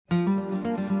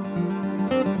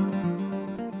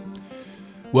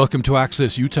Welcome to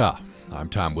Access Utah. I'm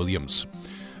Tom Williams.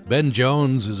 Ben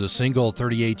Jones is a single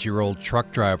 38-year-old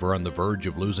truck driver on the verge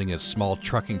of losing his small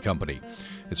trucking company.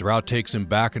 His route takes him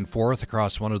back and forth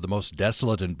across one of the most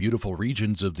desolate and beautiful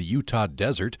regions of the Utah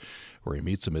desert, where he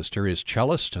meets a mysterious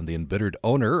cellist and the embittered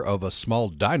owner of a small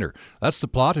diner. That's the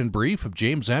plot in brief of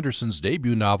James Anderson's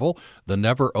debut novel, The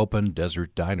Never-Open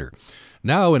Desert Diner.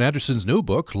 Now, in Anderson's new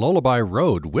book, Lullaby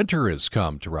Road, winter has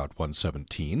come to Route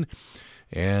 117.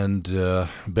 And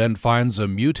Ben finds a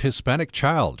mute Hispanic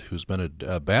child who's been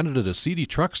abandoned at a seedy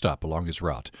truck stop along his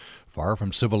route, far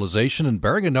from civilization, and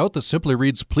bearing a note that simply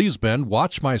reads, "Please, Ben,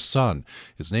 watch my son.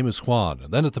 His name is Juan."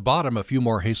 And then at the bottom, a few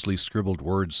more hastily scribbled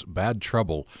words, "Bad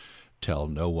trouble, tell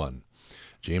no one."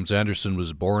 James Anderson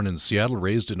was born in Seattle,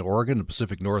 raised in Oregon, the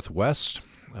Pacific Northwest.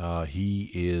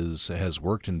 He has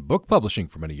worked in book publishing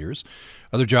for many years.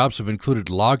 Other jobs have included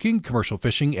logging, commercial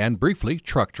fishing, and briefly,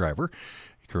 truck driver.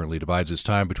 Currently divides his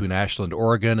time between Ashland,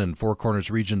 Oregon, and Four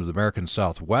Corners region of the American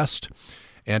Southwest.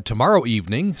 And tomorrow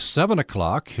evening, 7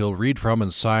 o'clock, he'll read from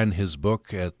and sign his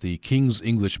book at the King's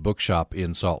English Bookshop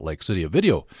in Salt Lake City. A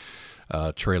video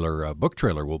book trailer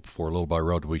for Lullaby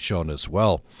Road will be shown as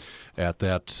well at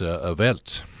that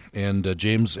event. And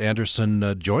James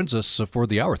Anderson joins us for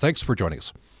the hour. Thanks for joining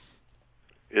us.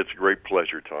 It's a great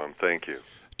pleasure, Tom. Thank you.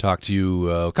 Talked to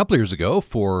you a couple of years ago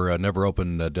for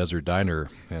Never-Open Desert Diner,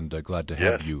 and glad to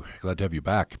have you. Glad to have you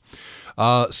back.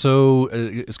 So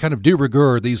it's kind of de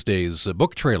rigueur these days. A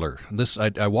book trailer.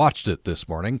 I watched it this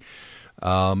morning.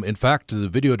 In fact, the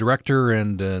video director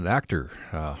and an actor,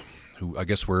 who I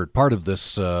guess were part of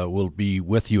this, will be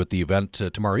with you at the event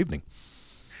tomorrow evening.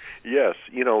 Yes,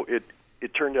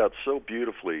 it turned out so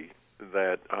beautifully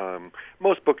that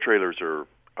most book trailers are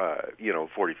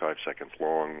 45 seconds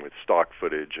long with stock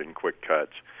footage and quick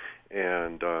cuts.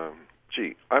 And,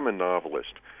 I'm a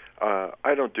novelist.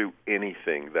 I don't do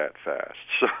anything that fast.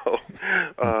 So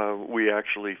we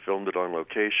actually filmed it on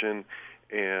location,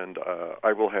 and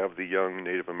I will have the young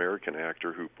Native American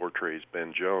actor who portrays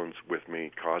Ben Jones with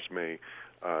me, Cosme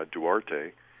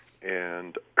Duarte.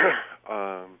 And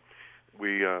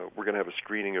we're going to have a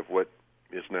screening of what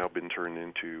has now been turned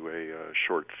into a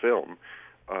short film,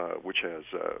 which has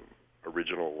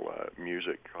original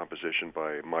music composition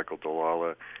by Michael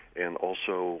Dalala, and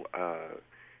also a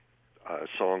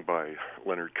song by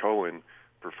Leonard Cohen,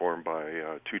 performed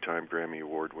by two-time Grammy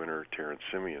Award winner Terrence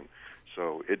Simeon.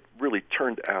 So it really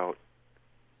turned out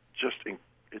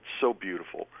it's so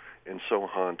beautiful and so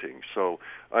haunting. So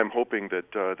I'm hoping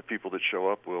that the people that show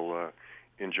up will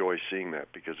enjoy seeing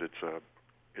that, because it's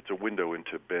a window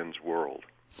into Ben's world.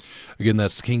 Again,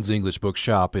 that's King's English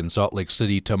Bookshop in Salt Lake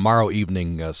City tomorrow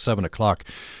evening, 7 o'clock.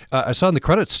 I saw in the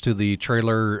credits to the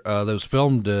trailer that was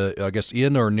filmed, I guess,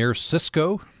 in or near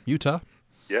Cisco, Utah?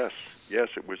 Yes,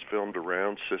 it was filmed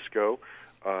around Cisco,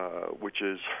 which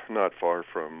is not far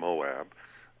from Moab.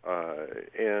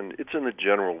 And it's in the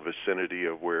general vicinity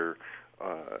of where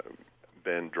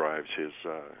Ben drives his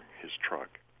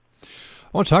truck. I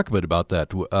want to talk a bit about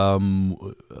that.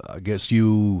 I guess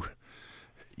you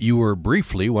were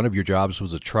briefly, one of your jobs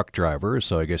was a truck driver,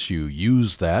 so I guess you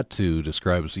used that to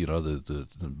describe, the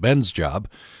Ben's job.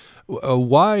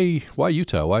 Why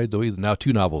Utah? Why now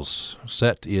two novels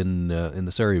set in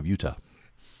this area of Utah?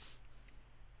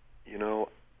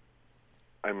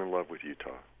 I'm in love with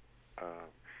Utah.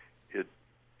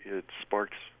 It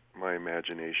sparks my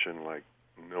imagination like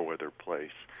no other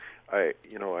place. I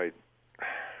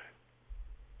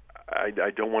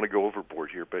don't want to go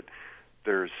overboard here, but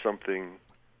there's something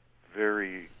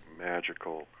very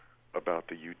magical about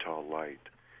the Utah light.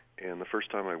 And the first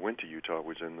time I went to Utah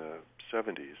was in the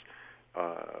 70s.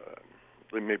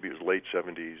 Maybe it was late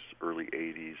 70s, early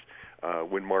 80s,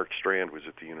 when Mark Strand was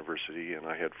at the university, and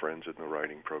I had friends in the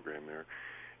writing program there.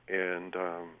 And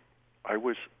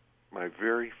my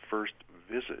very first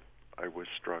visit, I was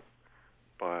struck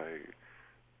by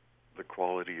the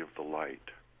quality of the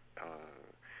light.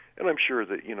 And I'm sure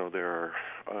that, there are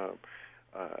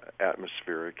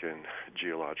atmospheric and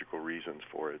geological reasons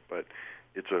for it, but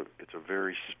it's a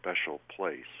very special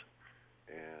place.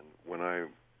 And when I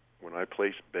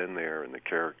place Ben there and the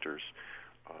characters,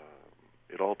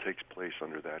 it all takes place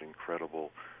under that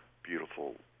incredible,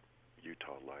 beautiful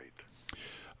Utah light.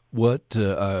 What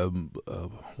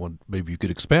maybe you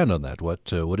could expand on that?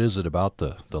 What is it about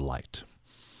the light?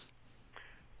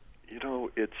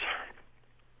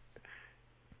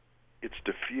 It's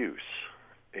diffuse,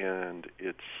 and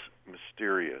it's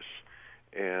mysterious,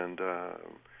 and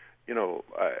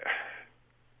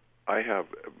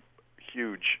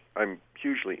I'm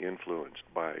hugely influenced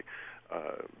by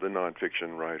the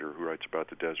nonfiction writer who writes about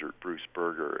the desert, Bruce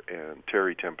Berger, and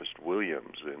Terry Tempest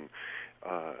Williams, and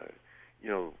You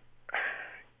know,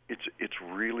 it's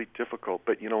really difficult.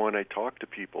 But when I talk to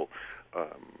people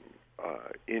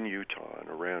in Utah and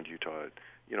around Utah,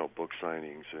 book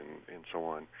signings and so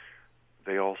on,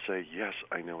 they all say, "Yes,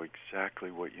 I know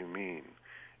exactly what you mean."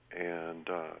 And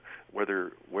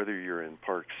whether you're in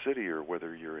Park City or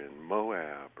whether you're in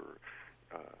Moab or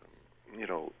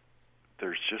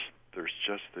there's just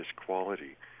this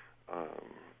quality,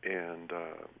 and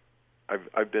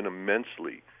I've been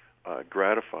immensely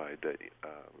gratified that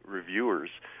reviewers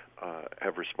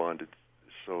have responded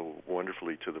so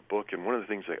wonderfully to the book. And one of the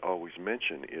things they always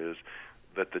mention is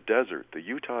that the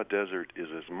Utah desert,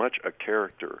 is as much a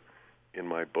character in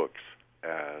my books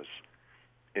as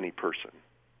any person.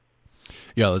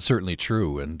 Yeah, that's certainly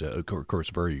true, and of course,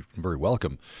 very, very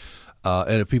welcome.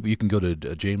 And if people, you can go to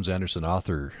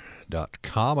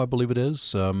jamesandersonauthor.com, I believe it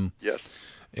is. Yes.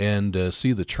 And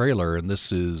see the trailer. And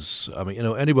this is,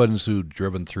 anybody who's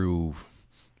driven through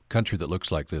country that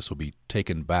looks like this will be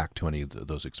taken back to any of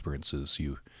those experiences.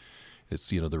 It's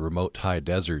the remote high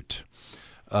desert.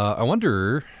 I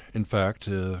wonder, in fact,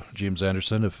 James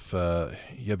Anderson, if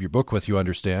you have your book with you,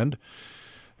 understand,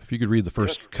 if you could read the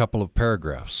first couple of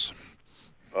paragraphs.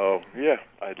 Oh, yeah,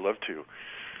 I'd love to.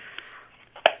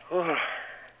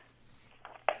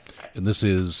 And this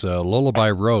is Lullaby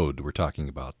Road we're talking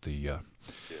about.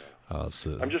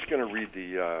 I'm just going to read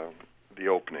the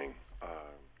opening.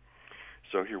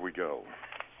 So here we go.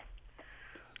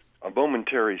 A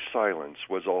momentary silence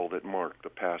was all that marked the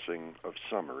passing of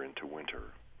summer into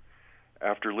winter.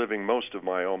 After living most of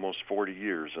my almost 40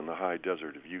 years in the high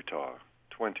desert of Utah,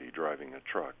 20 driving a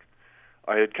truck,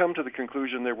 I had come to the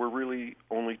conclusion there were really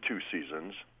only two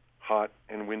seasons, hot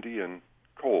and windy and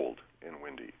cold and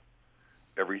windy.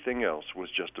 Everything else was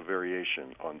just a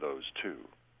variation on those two.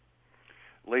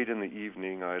 Late in the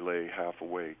evening, I lay half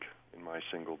awake in my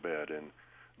single bed and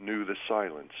knew the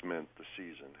silence meant the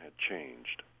season had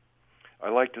changed. I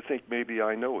like to think maybe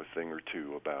I know a thing or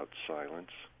two about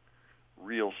silence.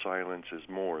 Real silence is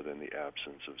more than the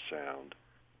absence of sound.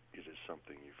 It is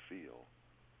something you feel.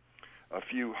 A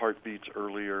few heartbeats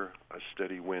earlier, a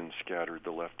steady wind scattered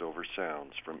the leftover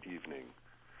sounds from evening.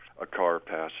 A car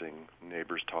passing,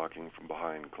 neighbors talking from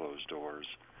behind closed doors.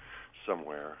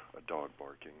 Somewhere, a dog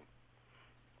barking.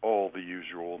 All the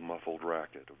usual muffled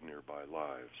racket of nearby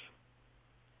lives.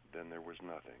 Then there was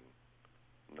nothing.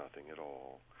 Nothing at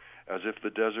all. As if the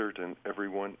desert and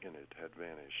everyone in it had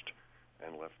vanished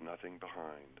and left nothing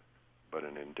behind but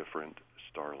an indifferent,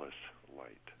 starless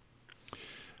light.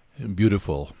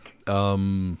 Beautiful.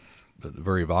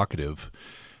 Very evocative.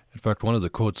 In fact, one of the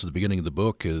quotes at the beginning of the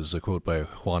book is a quote by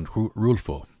Juan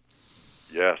Rulfo.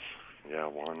 Yes. Yeah,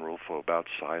 Juan Rulfo about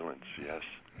silence, yes.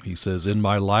 He says, "In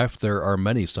my life there are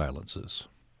many silences."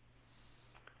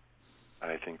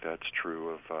 I think that's true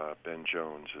of Ben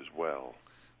Jones as well.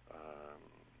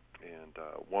 And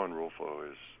Juan Rulfo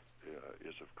is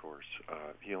of course,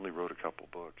 he only wrote a couple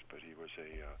books, but he's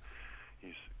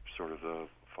sort of the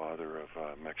father of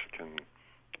Mexican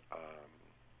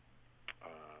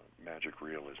magic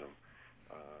realism.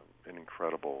 An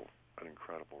incredible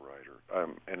writer.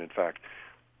 And in fact,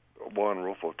 Juan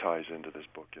Rulfo ties into this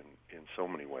book in so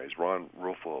many ways. Juan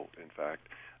Rulfo, in fact,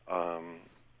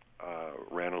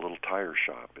 ran a little tire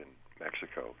shop in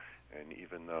Mexico, and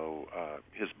even though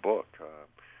his book,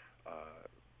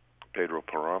 Pedro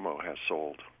Paramo, has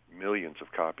sold millions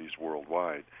of copies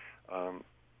worldwide,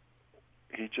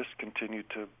 he just continued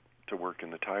to work in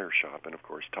the tire shop, and of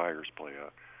course tires play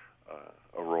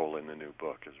a role in the new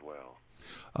book as well.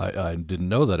 I didn't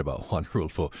know that about Juan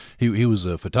Rulfo. He was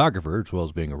a photographer as well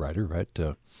as being a writer, right?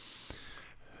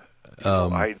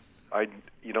 I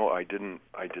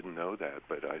didn't know that,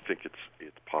 but I think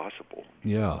it's possible.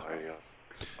 Yeah.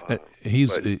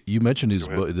 You mentioned his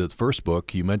book, the first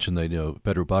book. You mentioned that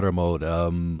Pedro Paramo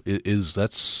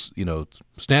that's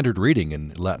standard reading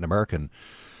in Latin American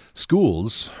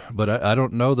schools, but I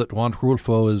don't know that Juan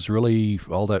Rulfo is really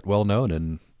all that well known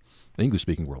in the English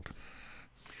speaking world.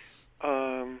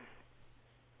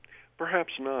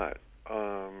 Perhaps not,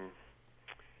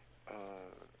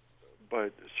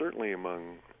 but certainly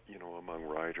among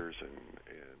writers and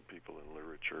people in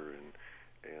literature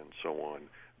and so on.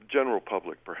 General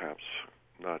public, perhaps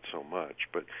not so much.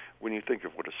 But when you think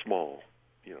of what a small,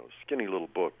 skinny little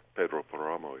book Pedro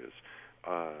Paramo is,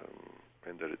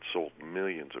 and that it sold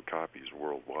millions of copies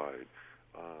worldwide,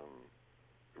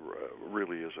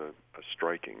 really is a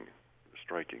striking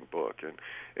book.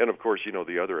 And of course,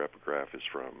 the other epigraph is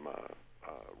from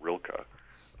Rilke,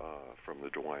 from the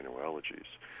Duino Elegies.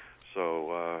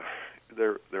 So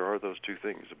there are those two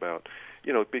things about,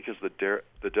 because the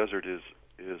desert is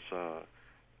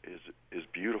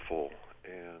beautiful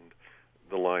And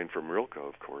the line from Rilke,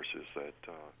 of course, is that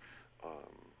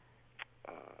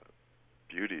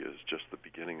beauty is just the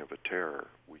beginning of a terror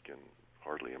we can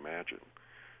hardly imagine.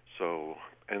 So,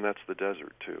 and that's the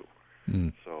desert too.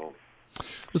 Mm. So,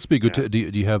 Let's be good. Do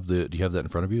you have that in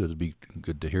front of you? It'd be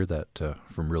good to hear that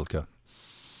from Rilke.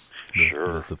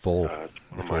 Sure, The full, it's one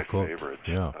the of full my quote. favorites.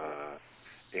 Yeah.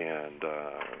 And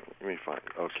let me find.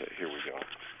 Okay, here we go.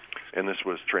 And this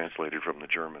was translated from the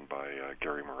German by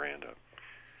Gary Miranda.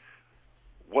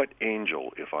 What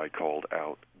angel, if I called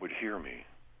out, would hear me?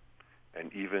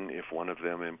 And even if one of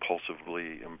them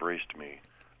impulsively embraced me,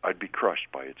 I'd be crushed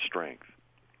by its strength.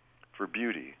 For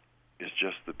beauty is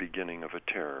just the beginning of a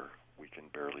terror we can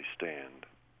barely stand.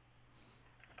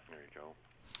 There you go.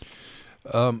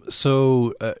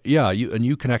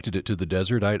 You connected it to the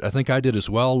desert. I think I did as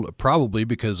well, probably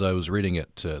because I was reading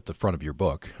it at the front of your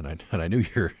book, and I knew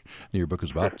your book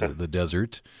was about the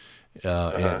desert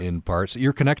in parts.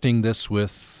 You're connecting this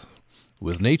with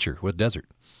nature, with desert.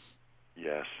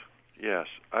 Yes.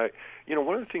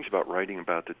 One of the things about writing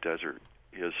about the desert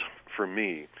is, for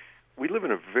me, we live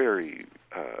in a very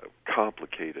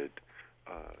complicated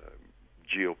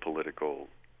geopolitical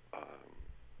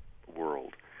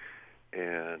world,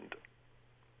 and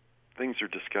things are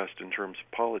discussed in terms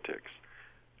of politics.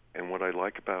 And what I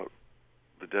like about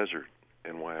the desert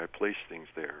and why I place things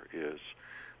there is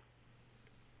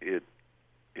it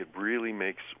really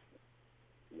makes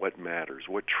what matters,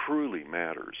 what truly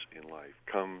matters in life,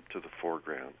 come to the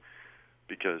foreground.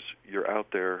 Because you're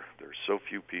out there, there's so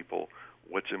few people.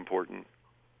 What's important?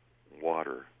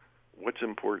 Water. What's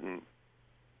important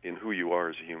in who you are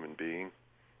as a human being?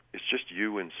 It's just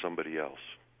you and somebody else.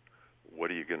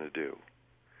 What are you going to do?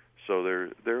 So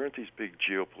there aren't these big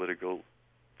geopolitical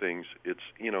things. It's,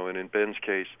 and in Ben's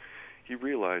case, he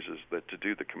realizes that to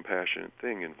do the compassionate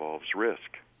thing involves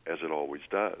risk, as it always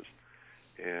does.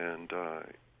 And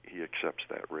he accepts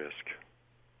that risk.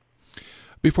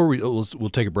 Before we'll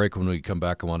take a break. When we come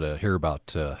back, I want to hear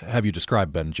about, have you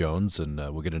describe Ben Jones, and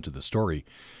we'll get into the story.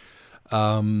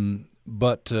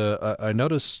 But I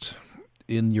noticed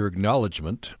in your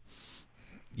acknowledgement,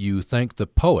 you thank the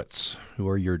poets who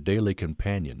are your daily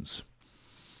companions.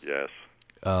 Yes.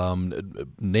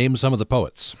 Name some of the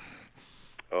poets.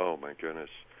 Oh, my goodness.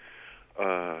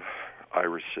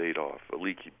 Iris Sadoff,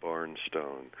 Aliki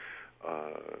Barnstone,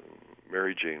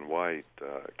 Mary Jane White,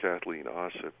 Kathleen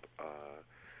Ossip.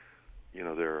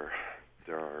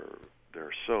 There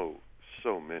are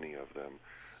so many of them.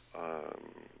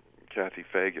 Kathy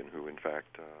Fagan, who in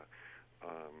fact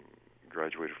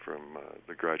graduated from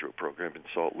the graduate program in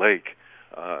Salt Lake.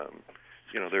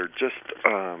 They're just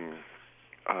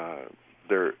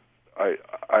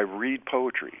I read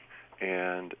poetry,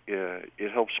 and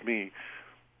it helps me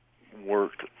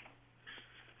work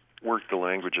the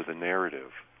language of the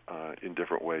narrative in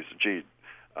different ways. Gee,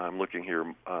 I'm looking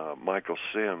here. Michael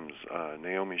Sims,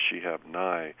 Naomi Shihab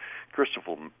Nye,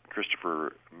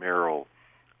 Christopher Merrill,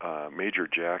 Major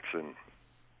Jackson.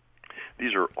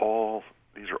 These are all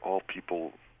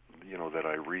people that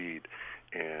I read,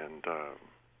 and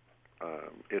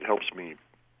it helps me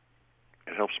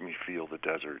feel the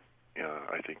desert.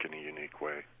 I think in a unique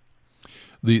way.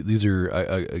 These are,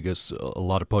 I guess, a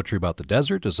lot of poetry about the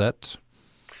desert. Is that?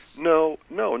 No,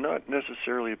 not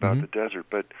necessarily about the desert,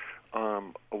 but a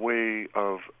way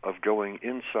of going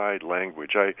inside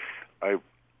language.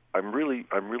 I'm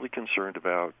really concerned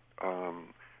about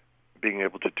being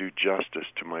able to do justice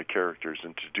to my characters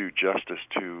and to do justice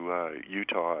to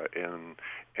Utah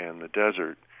and the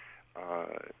desert,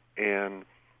 and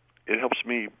it helps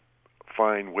me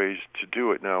find ways to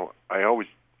do it. Now, I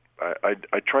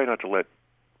try not to let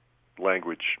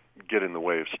language get in the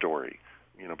way of story,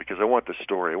 because I want the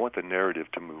story, I want the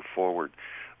narrative to move forward.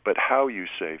 But how you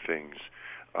say things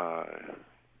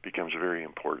becomes very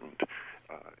important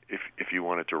if you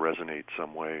want it to resonate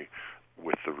some way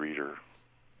with the reader.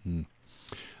 You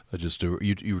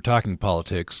were talking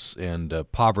politics and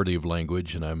poverty of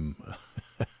language, and I'm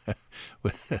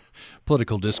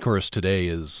political discourse today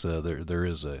is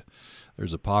there's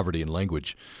a poverty in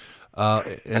language,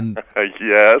 and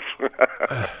yes,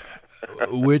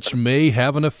 which may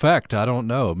have an effect. I don't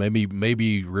know.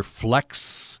 Maybe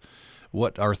reflects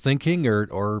what our thinking,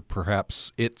 or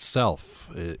perhaps itself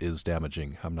is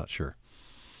damaging. I'm not sure.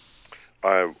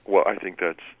 Well, I think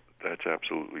that's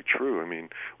absolutely true. I mean,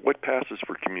 what passes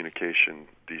for communication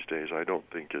these days, I don't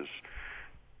think is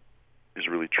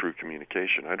really true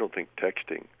communication. I don't think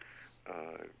texting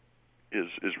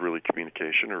is really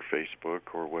communication, or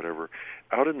Facebook or whatever.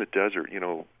 Out in the desert,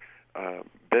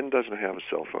 Ben doesn't have a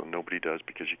cell phone. Nobody does,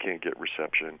 because you can't get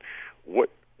reception. What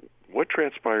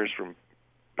transpires from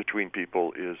between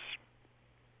people is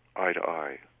eye to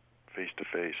eye, face to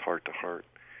face, heart to heart.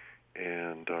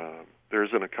 And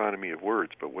there's an economy of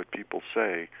words, but what people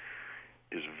say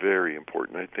is very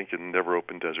important. I think in Never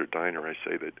Open Desert Diner, I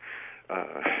say that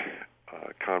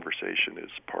conversation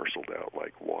is parceled out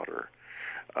like water.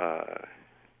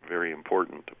 Very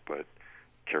important, but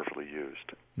carefully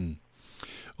used.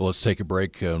 Well, let's take a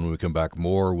break. When we come back,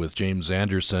 more with James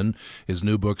Anderson. His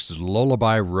new book is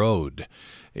Lullaby Road.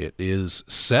 It is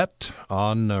set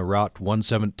on Route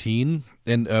 117.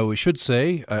 And we should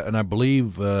say, and I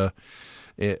believe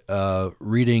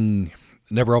reading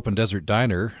Never Open Desert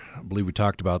Diner, I believe we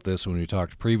talked about this when we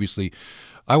talked previously,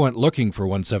 I went looking for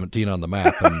 117 on the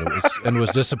map and was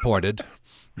disappointed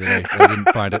that I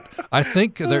didn't find it. I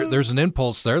think there's an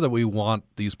impulse there that we want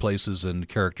these places and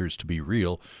characters to be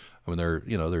real. I mean,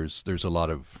 there's a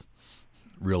lot of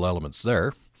real elements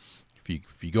there.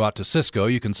 If you go out to Cisco,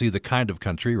 you can see the kind of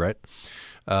country, right?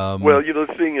 Well, the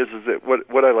thing is that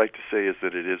what I like to say is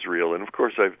that it is real, and of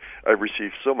course I've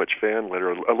received so much fan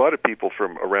letter. A lot of people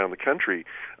from around the country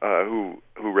who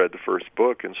read the first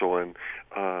book and so on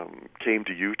came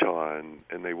to Utah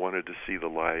and they wanted to see the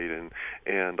light,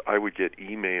 and I would get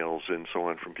emails and so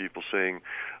on from people saying,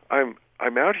 I'm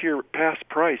out here past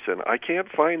Price and I can't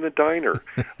find the diner,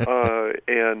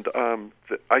 and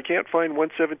I can't find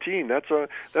 117. That's on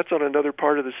another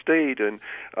part of the state, and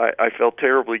I felt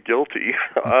terribly guilty.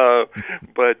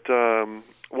 But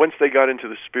once they got into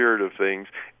the spirit of things,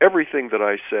 everything that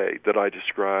I say, that I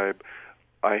describe,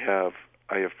 I have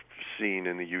seen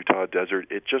in the Utah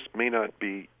desert. It just may not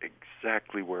be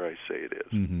exactly where I say it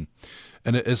is. Mm-hmm.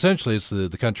 And essentially, it's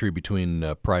the country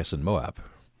between Price and Moab.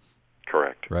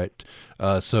 Correct. Right.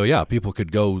 So, yeah, people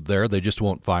could go there. They just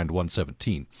won't find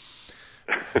 117.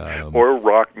 Or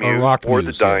Rock Muse, or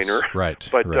the diner. Yes. Right.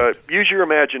 But right. Use your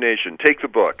imagination. Take the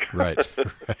book. Right.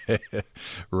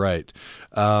 Right.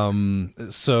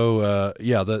 So,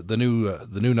 the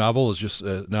new novel is just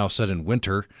now set in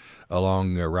winter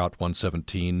along Route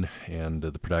 117, and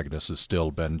the protagonist is still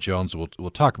Ben Jones. We'll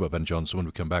talk about Ben Jones when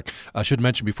we come back. I should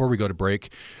mention before we go to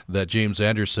break that James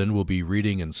Anderson will be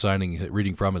reading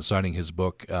from and signing his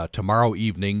book tomorrow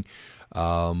evening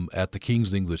at the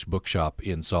King's English Bookshop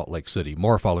in Salt Lake City.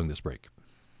 More following this break.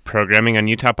 Programming on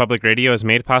Utah Public Radio is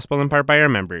made possible in part by our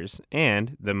members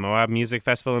and the Moab Music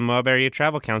Festival and Moab Area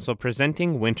Travel Council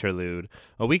presenting Winterlude,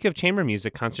 a week of chamber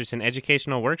music concerts and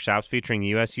educational workshops featuring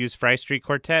USU's Fry Street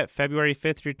Quartet February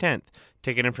 5th through 10th.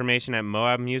 Ticket information at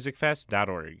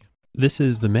moabmusicfest.org. This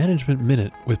is the Management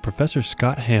Minute with Professor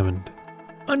Scott Hammond.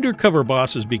 Undercover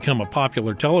Boss has become a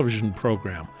popular television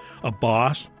program. A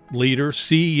boss, leader,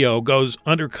 CEO goes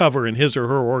undercover in his or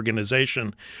her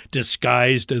organization,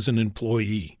 disguised as an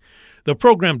employee. The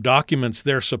program documents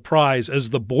their surprise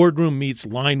as the boardroom meets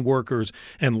line workers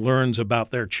and learns about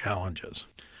their challenges.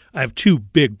 I have two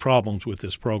big problems with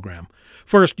this program.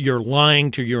 First, you're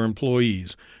lying to your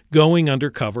employees. Going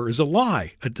undercover is a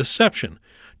lie, a deception.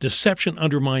 Deception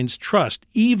undermines trust,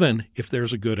 even if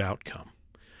there's a good outcome.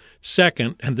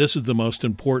 Second, and this is the most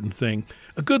important thing,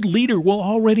 a good leader will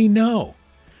already know.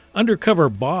 Undercover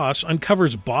Boss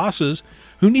uncovers bosses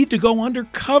who need to go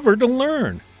undercover to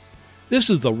learn. This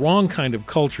is the wrong kind of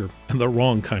culture and the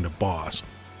wrong kind of boss.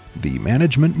 The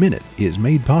Management Minute is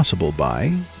made possible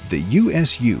by the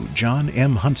USU John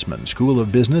M. Huntsman School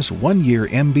of Business 1-year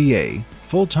MBA,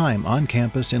 full-time on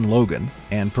campus in Logan,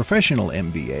 and professional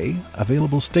MBA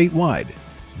available statewide.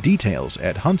 Details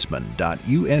at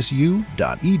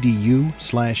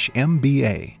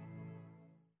huntsman.usu.edu/MBA.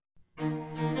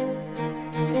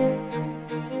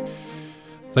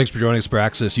 Thanks for joining us for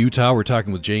Access Utah. We're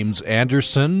talking with James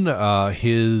Anderson.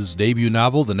 His debut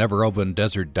novel, The Never Open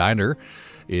Desert Diner,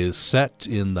 is set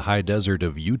in the high desert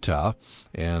of Utah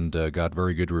and got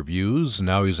very good reviews.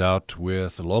 Now he's out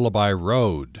with Lullaby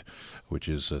Road, which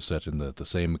is set in the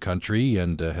same country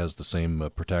and has the same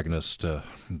protagonist,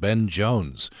 Ben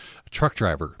Jones, a truck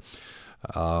driver.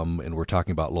 And we're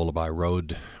talking about Lullaby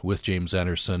Road with James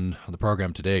Anderson on the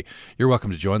program today. You're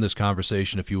welcome to join this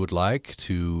conversation if you would like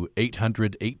to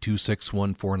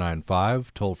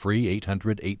 800-826-1495, toll free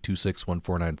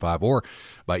 800-826-1495, or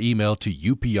by email to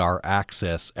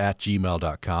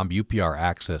upraccess@gmail.com,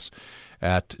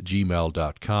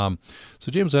 upraccess@gmail.com.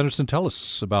 So James Anderson, tell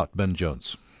us about Ben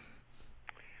Jones.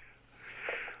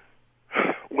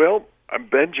 Well,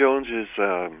 Ben Jones is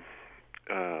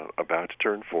about to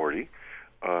turn 40.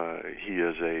 He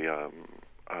is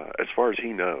as far as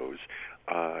he knows,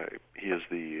 he is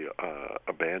the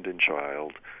abandoned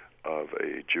child of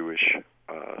a Jewish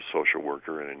social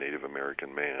worker and a Native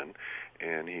American man,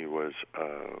 and he was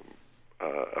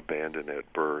abandoned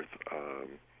at birth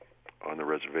on the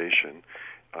reservation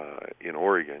in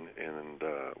Oregon and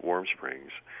Warm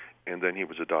Springs, and then he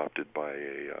was adopted by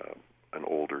an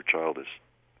older childless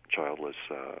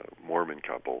Mormon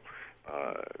couple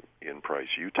in Price,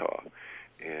 Utah,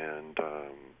 and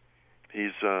he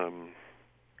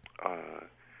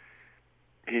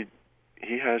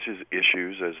has his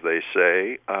issues, as they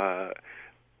say,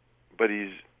 but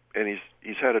he's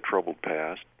had a troubled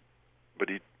past, but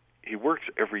he works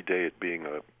every day at being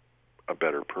a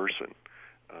better person,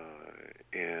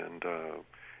 and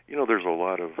there's a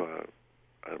lot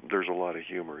of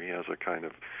humor. He has a kind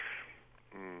of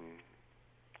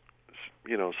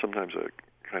sometimes a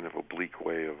kind of oblique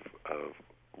way of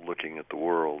looking at the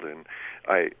world, and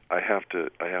I have to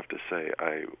say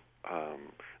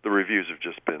the reviews have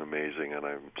just been amazing, and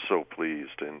I'm so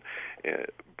pleased.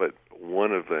 But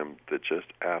one of them that just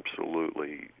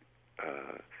absolutely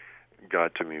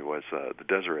got to me was the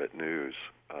Deseret News.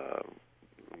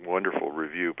 Wonderful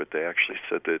review, but they actually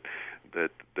said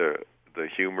that the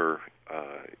humor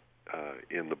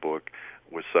in the book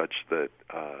was such that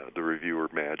the reviewer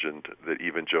imagined that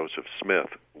even Joseph Smith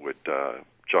would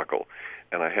chuckle.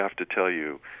 And I have to tell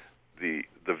you, the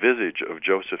visage of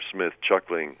Joseph Smith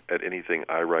chuckling at anything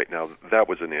I write now, that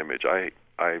was an image. I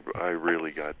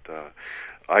really got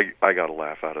I got a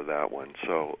laugh out of that one.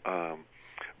 So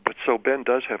so Ben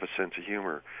does have a sense of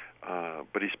humor,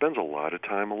 but he spends a lot of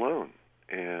time alone,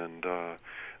 and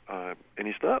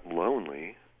he's not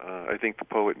lonely. I think the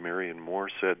poet Marion Moore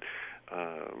said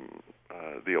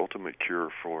the ultimate cure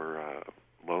for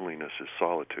loneliness is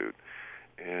solitude,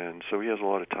 and so he has a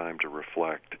lot of time to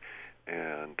reflect,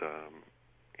 and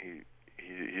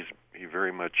he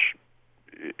very much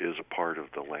is a part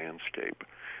of the landscape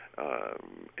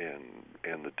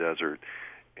and the desert,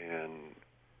 and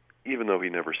even though he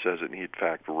never says it, and he'd in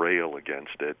fact rail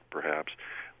against it, perhaps,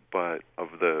 but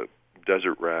of the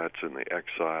desert rats and the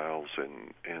exiles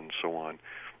and so on,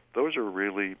 those are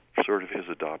really sort of his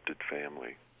adopted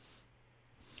family.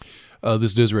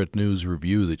 This Deseret News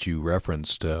review that you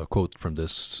referenced, quote from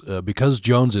this, because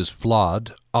Jones is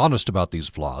flawed, honest about these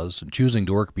flaws, and choosing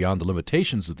to work beyond the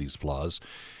limitations of these flaws,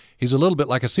 he's a little bit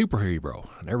like a superhero,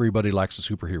 and everybody likes a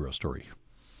superhero story.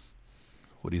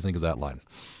 What do you think of that line?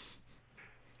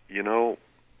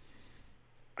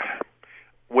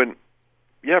 When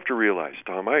you have to realize,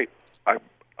 Tom, I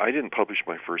didn't publish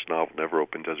my first novel, Never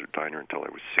Open Desert Diner, until I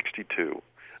was 62.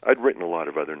 I'd written a lot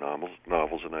of other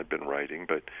novels, and I'd been writing,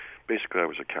 but basically I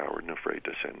was a coward and afraid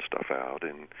to send stuff out.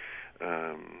 And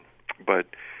but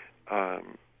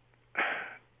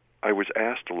I was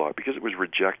asked a lot because it was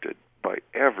rejected by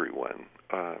everyone,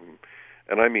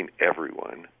 and I mean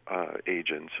everyone,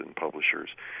 agents and publishers.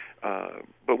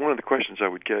 But one of the questions I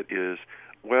would get is,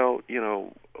 well,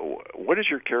 what is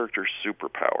your character's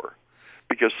superpower?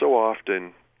 Because so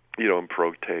often, in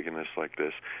protagonists like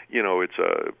this, it's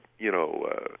a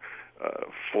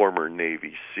former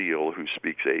Navy SEAL who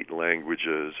speaks 8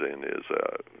 languages and is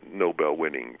a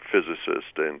Nobel-winning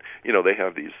physicist, and they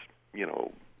have these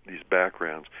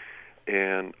backgrounds,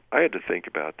 and I had to think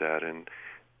about that. And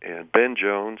Ben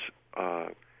Jones,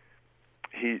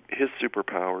 his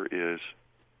superpower is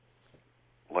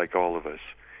like all of us.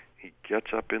 He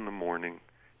gets up in the morning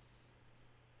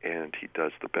and he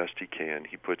does the best he can.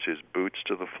 He puts his boots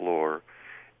to the floor,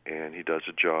 and he does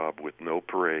a job with no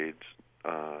parades,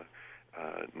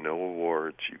 no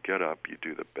awards. You get up, you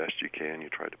do the best you can, you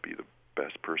try to be the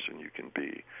best person you can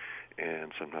be,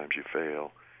 and sometimes you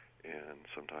fail, and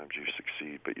sometimes you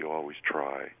succeed, but you always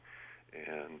try.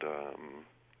 And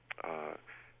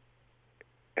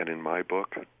in my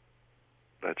book,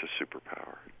 that's a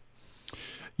superpower.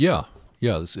 Yeah.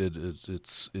 Yeah,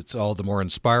 it's all the more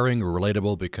inspiring or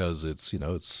relatable because it's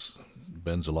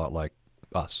Ben's a lot like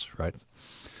us, right?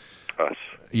 Us.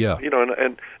 Yeah.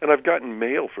 And I've gotten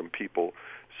mail from people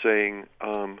saying,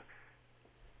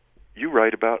 you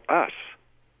write about us.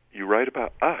 You write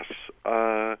about us.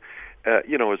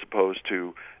 As opposed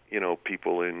to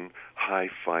people in high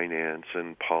finance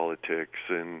and politics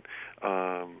and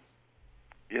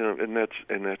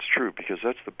and that's true because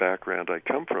that's the background I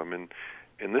come from. And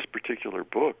in this particular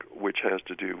book, which has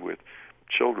to do with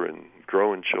children,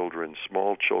 growing children,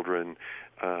 small children,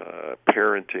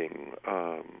 parenting,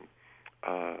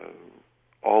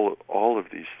 all of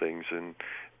these things, and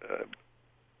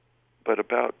but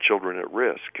about children at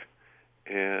risk,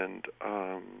 and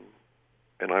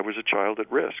I was a child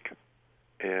at risk,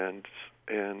 and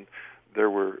there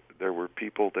were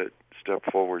people that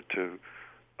stepped forward to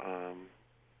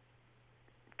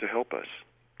help us,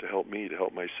 to help me, to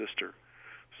help my sister.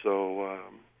 So,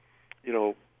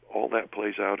 all that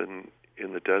plays out in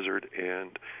the desert,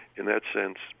 and in that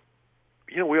sense,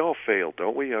 we all fail,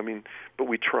 don't we? I mean, but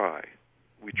we try.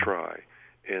 We try.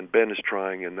 And Ben is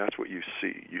trying, and that's what you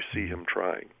see. You see him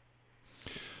trying.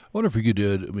 I wonder if we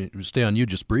could stay on you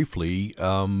just briefly.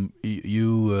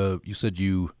 You said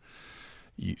you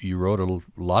wrote a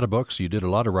lot of books. You did a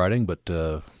lot of writing, but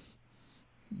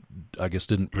I guess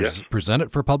didn't present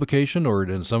it for publication, or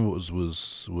some of it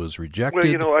was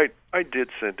rejected. Well, I did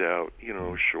send out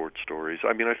short stories.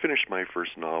 I mean, I finished my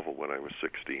first novel when I was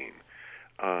 16,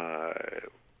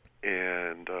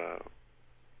 and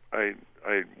I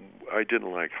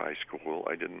didn't like high school.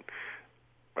 I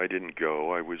didn't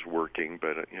go. I was working,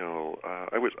 but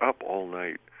I was up all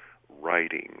night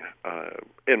writing.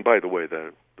 And by the way,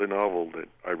 the novel that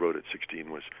I wrote at 16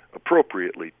 was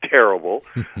appropriately terrible.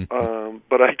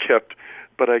 But I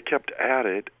kept at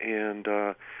it, and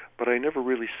but I never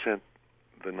really sent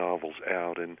the novels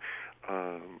out. And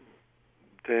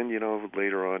then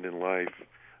later on in life,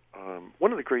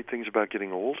 one of the great things about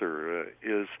getting older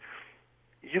is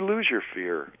you lose your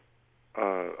fear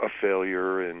of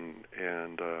failure, and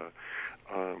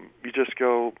you just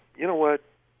go, you know what,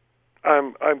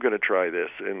 I'm going to try this,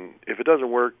 and if it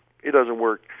doesn't work, it doesn't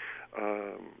work.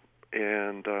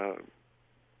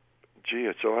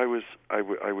 So I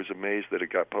was amazed that it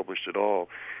got published at all,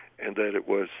 and that it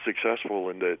was successful,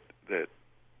 and that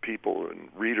people and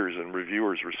readers and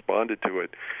reviewers responded to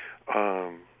it.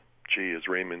 As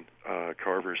Raymond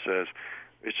Carver says,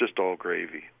 it's just all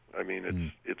gravy. I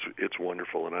mean, it's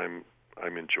wonderful, and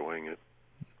I'm enjoying it.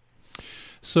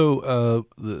 So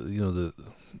the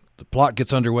plot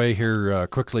gets underway here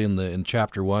quickly in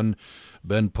chapter 1.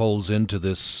 Ben pulls into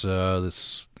this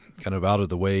kind of out of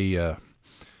the way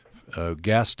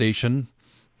gas station,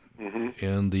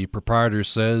 and the proprietor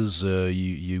says,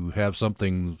 "You have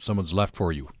something someone's left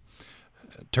for you."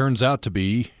 It turns out to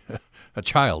be a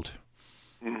child.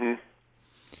 Mm-hmm.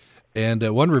 And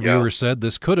one reviewer said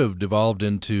this could have devolved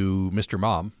into Mr.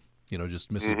 Mom,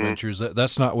 just misadventures.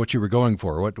 That's not what you were going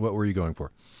for. What were you going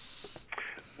for?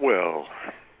 Well,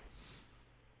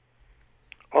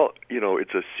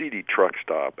 it's a seedy truck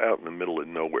stop out in the middle of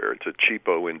nowhere. It's a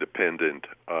cheapo independent.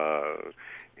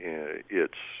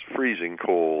 It's freezing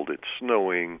cold. It's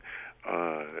snowing,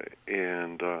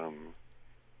 and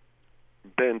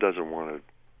Ben doesn't want to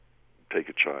take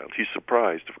a child. He's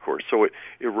surprised, of course. So it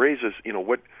raises,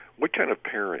 what kind of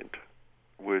parent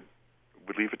would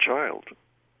leave a child,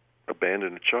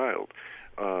 abandon a child?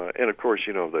 And of course,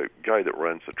 the guy that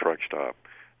runs the truck stop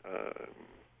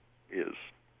is,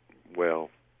 well,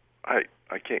 I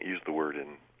can't use the word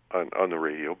on the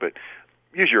radio, but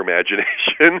use your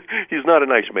imagination. He's not a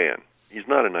nice man. He's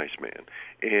not a nice man,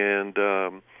 and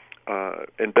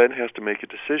Ben has to make a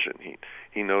decision.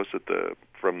 He knows that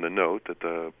from the note that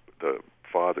the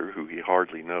father, who he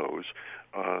hardly knows,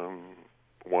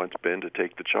 wants Ben to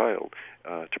take the child,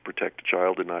 to protect the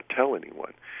child and not tell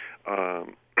anyone.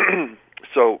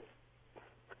 So,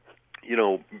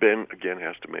 Ben again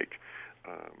has to make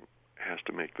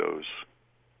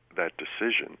that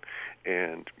decision,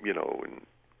 and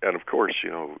of course,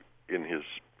 in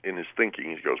his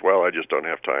thinking, he goes, well, I just don't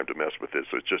have time to mess with this,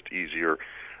 so it's just easier.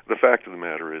 The fact of the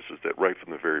matter is that right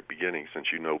from the very beginning,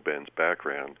 since Ben's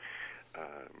background,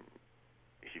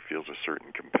 he feels a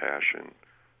certain compassion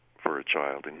for a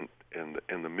child, and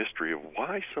the mystery of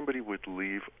why somebody would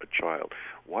leave a child.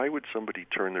 Why would somebody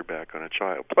turn their back on a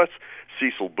child? Plus,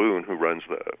 Cecil Boone, who runs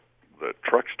the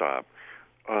truck stop,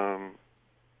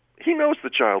 he knows the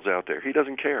child's out there. He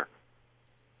doesn't care.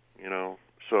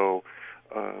 So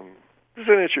does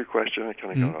that answer your question? I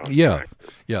kind of got off track.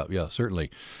 Yeah,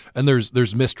 certainly. And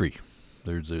there's mystery.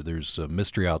 There's a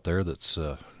mystery out there that's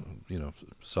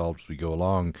solved as we go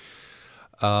along.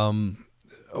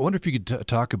 I wonder if you could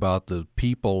talk about the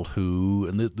people who,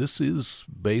 and this is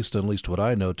based on at least what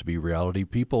I know to be reality,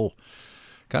 people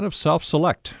kind of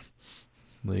self-select.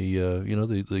 They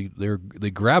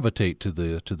they gravitate to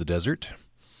the desert.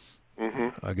 Mm-hmm.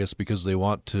 I guess because they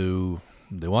want to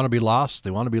be lost.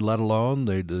 They want to be let alone.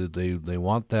 They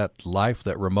want that life,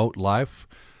 that remote life.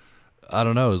 I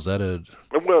don't know. Is that a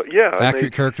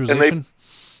accurate characterization?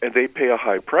 And they pay a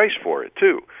high price for it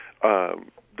too.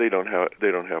 They don't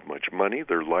have much money.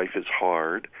 Their life is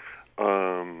hard. They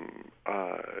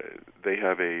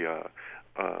have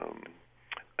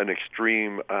an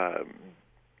extreme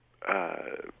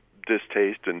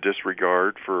distaste and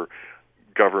disregard for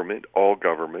government, all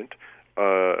government,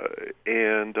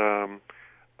 and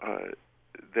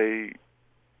they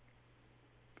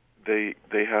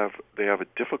have a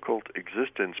difficult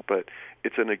existence, but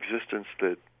it's an existence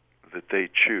that they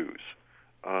choose.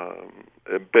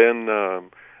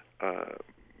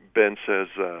 Ben says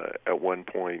at one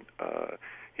point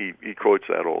he quotes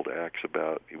that old axe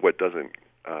about what doesn't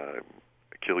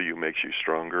kill you makes you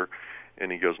stronger,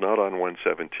 and he goes, not on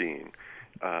 117.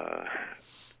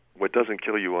 What doesn't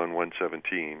kill you on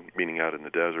 117, meaning out in the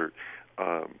desert,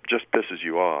 just pisses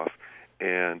you off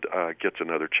and gets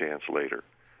another chance later.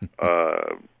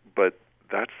 But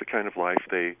that's the kind of life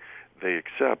they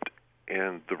accept,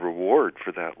 and the reward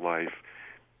for that life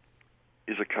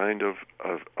is a kind of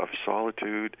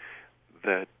solitude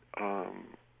that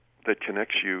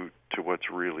connects you to what's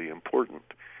really important.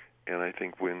 And I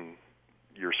think when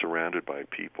you're surrounded by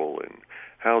people and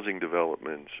housing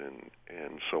developments and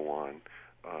so on,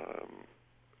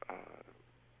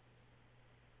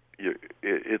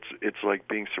 it's like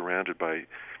being surrounded by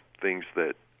things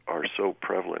that are so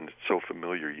prevalent, so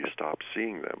familiar, you stop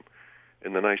seeing them.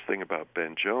 And the nice thing about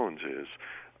Ben Jones is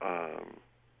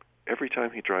every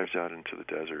time he drives out into the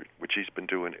desert, which he's been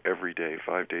doing every day,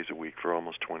 5 days a week for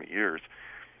almost 20 years,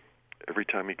 every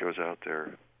time he goes out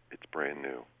there, it's brand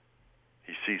new.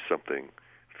 He sees something,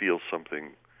 feels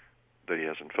something that he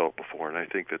hasn't felt before. And I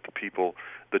think that the people,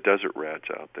 the desert rats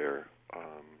out there,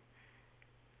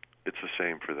 it's the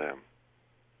same for them.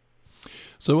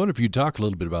 So I wonder if you'd talk a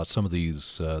little bit about some of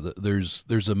these.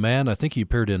 There's a man, I think he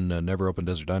appeared in Never Open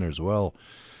Desert Diner as well.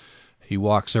 He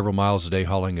walks several miles a day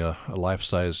hauling a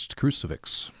life-sized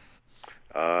crucifix.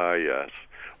 Yes.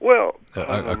 Well,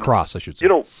 a cross, I should say.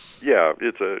 Yeah,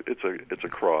 it's a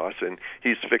cross, and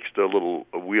he's fixed a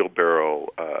wheelbarrow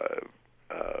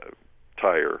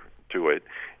tire to it,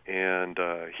 and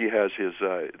he has his.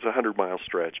 It's a 100-mile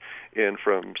stretch, and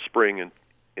from spring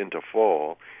into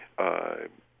fall.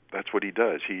 That's what he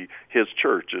does. His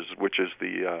church which is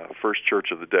the First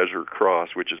Church of the Desert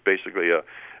Cross, which is basically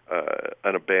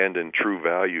an abandoned True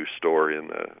Value store in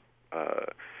the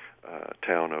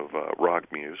town of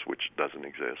Rockmuse, which doesn't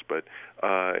exist. But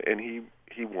and he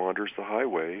wanders the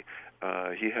highway.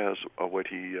 He has what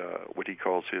he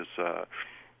calls his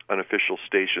unofficial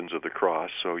stations of the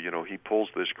cross. So he pulls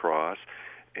this cross,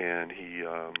 and he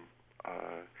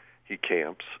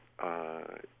camps.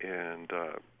 And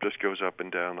just goes up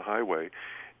and down the highway,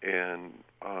 and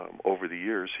over the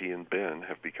years, he and Ben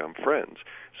have become friends.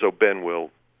 So Ben will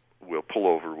pull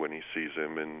over when he sees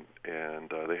him, and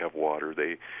they have water.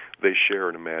 They share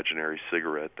an imaginary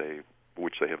cigarette.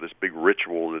 Which they have this big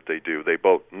ritual that they do.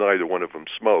 Neither one of them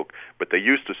smoke, but they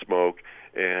used to smoke,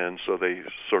 and so they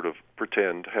sort of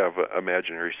pretend to have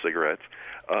imaginary cigarettes.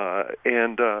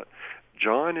 And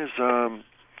John,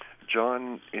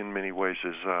 in many ways,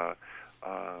 is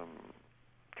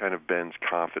kind of Ben's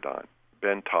confidant.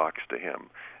 Ben talks to him,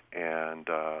 and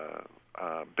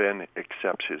Ben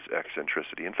accepts his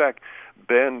eccentricity. In fact,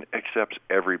 Ben accepts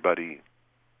everybody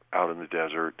out in the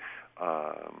desert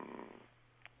for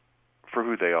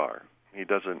who they are. He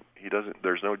doesn't.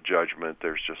 There's no judgment.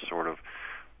 There's just sort of,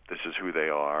 this is who they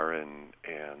are, and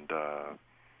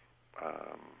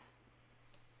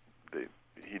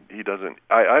He doesn't.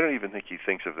 I don't even think he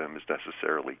thinks of them as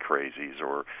necessarily crazies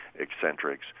or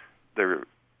eccentrics. They're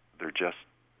just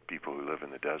people who live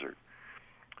in the desert.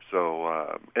 So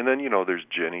and then there's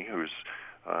Jenny, who's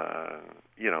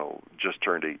just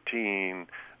turned 18.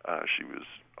 She was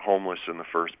homeless in the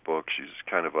first book. She's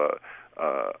kind of a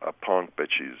punk,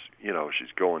 but she's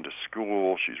going to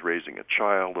school. She's raising a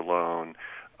child alone,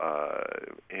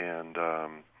 and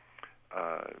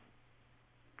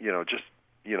just.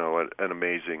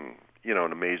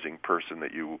 An amazing person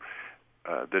that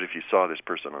that if you saw this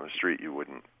person on the street, you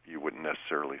wouldn't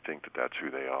necessarily think that that's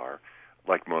who they are.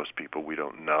 Like most people, we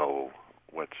don't know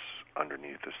what's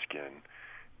underneath the skin.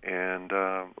 And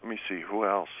let me see, who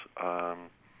else?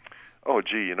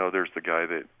 There's the guy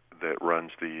that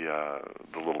runs the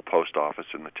little post office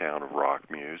in the town of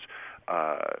Rockmuse,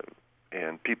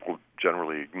 and people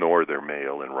generally ignore their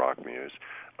mail in Rockmuse.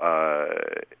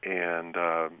 And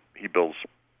he builds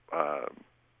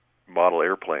model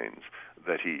airplanes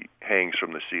that he hangs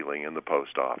from the ceiling in the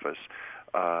post office.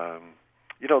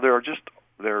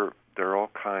 There are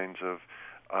all kinds of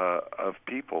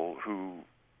people who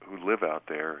live out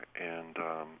there, and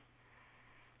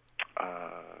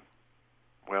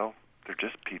they're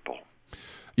just people.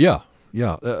 Yeah.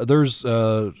 There's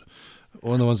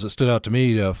one of the ones that stood out to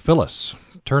me. Phyllis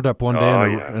turned up one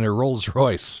day in her Rolls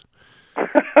Royce.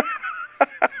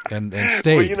 And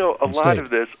stayed. Well, a lot of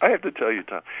this, I have to tell you,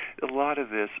 Tom, a lot of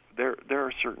this, there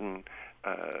are certain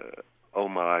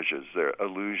homages, there are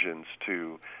allusions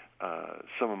to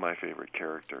some of my favorite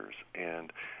characters.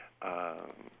 And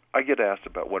I get asked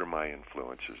about what are my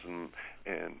influences.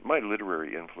 And my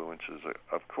literary influences,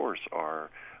 of course, are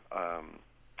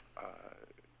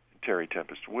Terry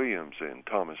Tempest Williams and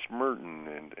Thomas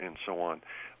Merton and so on.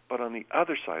 But on the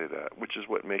other side of that, which is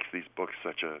what makes these books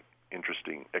such a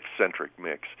interesting, eccentric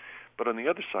mix, but on the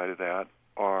other side of that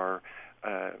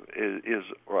is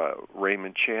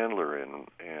Raymond Chandler and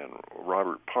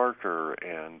Robert Parker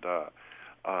and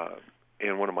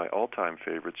one of my all-time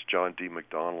favorites, John D.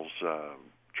 McDonald's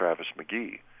Travis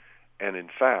McGee. And in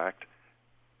fact,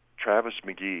 Travis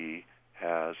McGee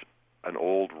has an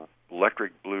old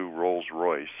electric blue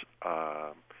Rolls-Royce.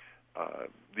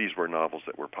 These were novels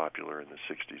that were popular in the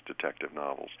 60s, detective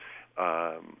novels,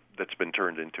 that's been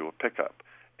turned into a pickup.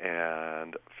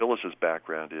 And Phyllis's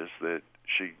background is that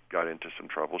she got into some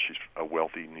trouble. She's a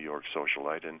wealthy New York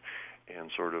socialite and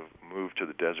sort of moved to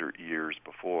the desert years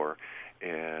before.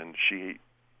 And she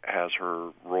has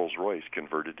her Rolls-Royce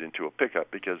converted into a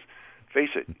pickup because,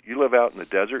 face it, you live out in the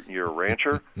desert and you're a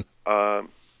rancher,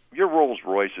 your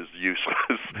Rolls-Royce is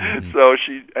useless. So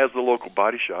she, as the local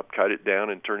body shop, cut it down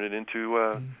and turned it into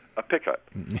a pickup.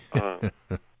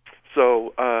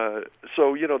 So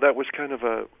that was kind of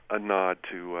a nod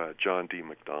to John D.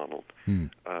 McDonald. And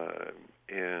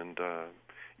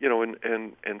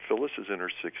Phyllis is in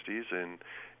her 60s,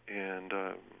 and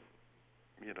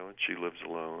she lives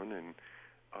alone, and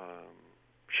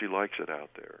she likes it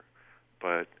out there.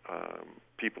 But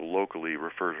people locally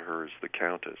refer to her as the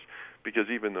Countess, because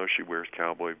even though she wears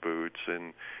cowboy boots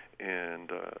and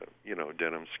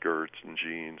denim skirts and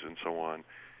jeans and so on,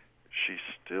 she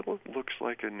still looks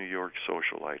like a New York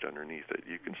socialite underneath it.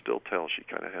 You can still tell she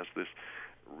kind of has this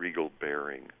regal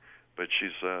bearing, but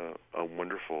she's a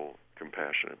wonderful,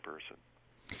 compassionate person.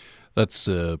 That's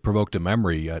provoked a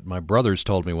memory. My brothers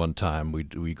told me one time,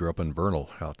 we grew up in Vernal,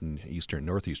 out in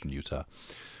northeastern Utah.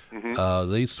 Mm-hmm.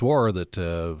 They swore that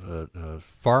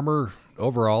Farmer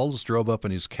Overalls drove up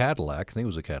in his Cadillac, I think it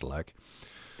was a Cadillac,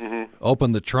 mm-hmm.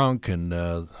 opened the trunk and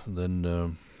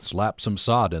then slapped some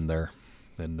sod in there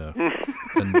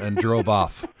and drove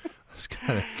off. It's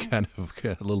kind of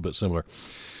a little bit similar.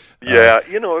 Yeah, it's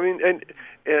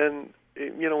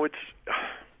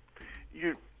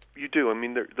you do. I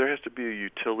mean, there has to be a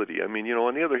utility. I mean,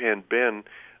 on the other hand, Ben,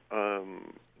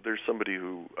 there's somebody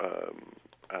who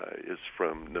is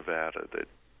from Nevada that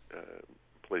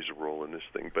plays a role in this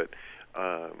thing, but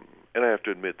and I have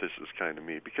to admit this is kind of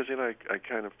me because I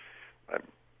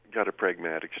got a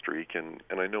pragmatic streak, and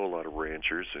I know a lot of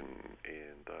ranchers and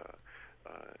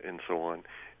so on.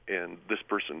 And this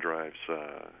person drives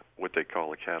what they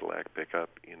call a Cadillac pickup,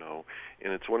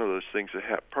 and it's one of those things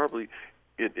that probably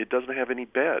it doesn't have any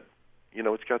bed.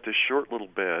 It's got this short little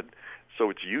bed, so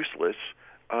it's useless.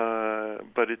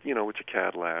 But it's a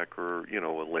Cadillac or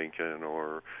a Lincoln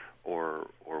or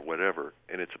whatever,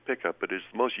 and it's a pickup. But it's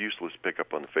the most useless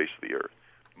pickup on the face of the earth,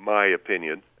 my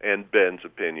opinion and Ben's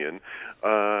opinion.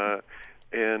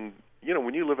 And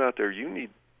when you live out there, you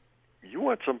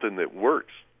want something that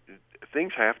works.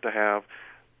 Things have to have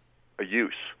a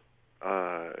use,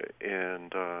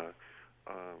 and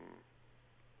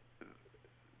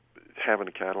having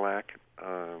a Cadillac,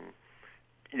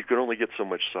 you can only get so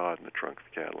much sod in the trunk of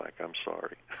the Cadillac. I'm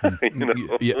sorry.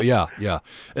 Yeah.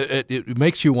 It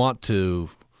makes you want to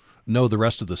know the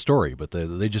rest of the story, but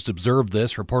they just observed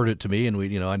this, reported it to me,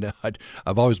 and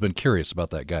I've always been curious about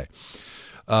that guy.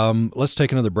 Let's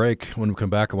take another break. When we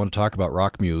come back, I want to talk about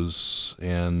Rock Muse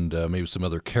and maybe some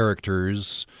other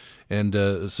characters and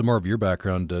some more of your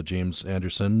background, James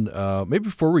Anderson. Maybe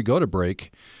before we go to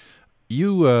break,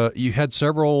 you had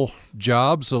several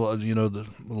jobs, the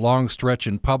long stretch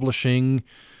in publishing,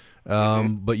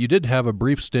 but you did have a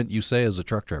brief stint, you say, as a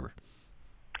truck driver.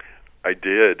 I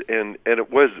did, and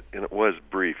it was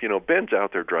brief. Ben's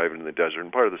out there driving in the desert,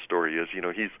 and part of the story is,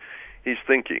 he's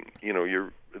thinking.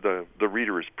 The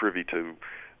reader is privy to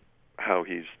how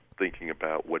he's thinking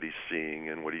about what he's seeing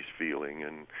and what he's feeling,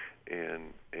 and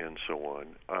so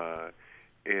on.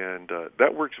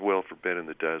 That works well for Ben in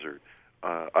the desert.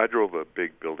 I drove a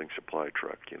big building supply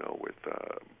truck, with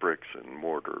bricks and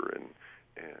mortar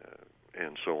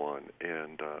and so on.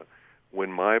 And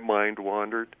when my mind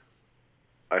wandered,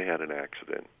 I had an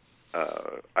accident.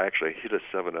 I actually hit a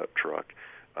 7-Up truck,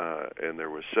 and there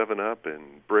was 7-Up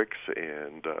and bricks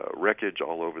and wreckage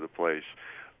all over the place.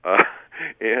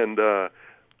 And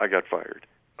I got fired,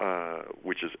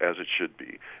 which is as it should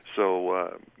be.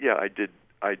 So I did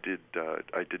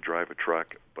drive a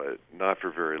truck, but not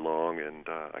for very long, and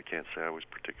I can't say I was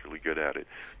particularly good at it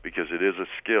because it is a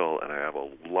skill, and I have a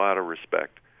lot of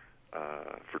respect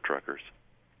for truckers.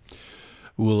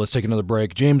 Well, let's take another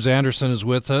break. James Anderson is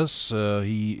with us.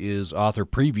 He is author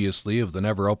previously of The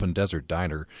Never Open Desert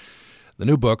Diner. The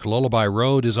new book, Lullaby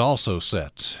Road, is also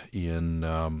set in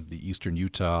the eastern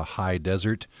Utah high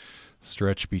desert,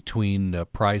 stretch between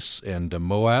Price and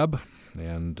Moab.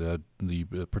 And the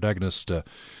protagonist,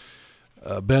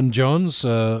 Ben Jones,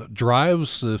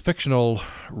 drives the fictional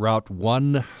Route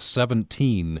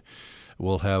 117.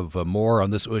 We'll have more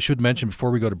on this. I should mention before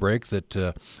we go to break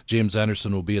that James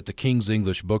Anderson will be at the King's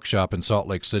English Bookshop in Salt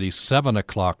Lake City, 7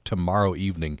 o'clock tomorrow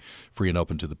evening, free and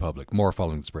open to the public. More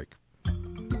following this break.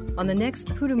 On the next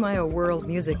Putumayo World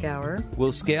Music Hour,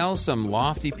 we'll scale some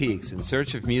lofty peaks in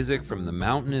search of music from the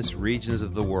mountainous regions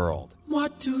of the world.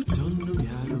 I'm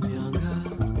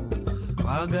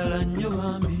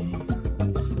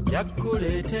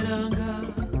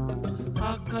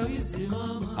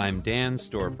Dan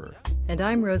Storper. And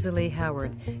I'm Rosalie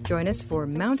Howard. Join us for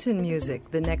Mountain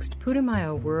Music, the next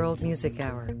Putumayo World Music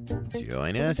Hour.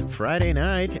 Join us Friday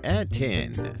night at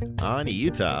 10 on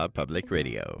Utah Public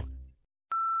Radio.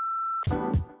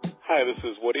 Hi, this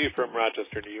is Woody from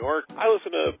Rochester, New York. I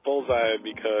listen to Bullseye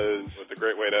because it's a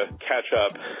great way to catch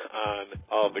up on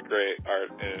all the great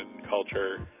art and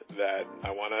culture that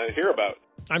I want to hear about.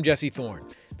 I'm Jesse Thorne.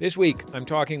 This week, I'm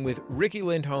talking with Ricky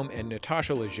Lindholm and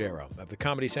Natasha Leggero of the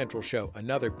Comedy Central show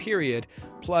Another Period,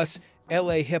 plus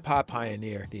LA hip-hop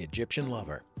pioneer, The Egyptian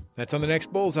Lover. That's on the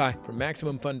next Bullseye from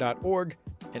MaximumFun.org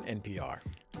and NPR.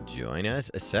 Join us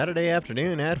Saturday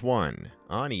afternoon at 1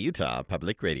 on Utah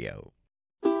Public Radio.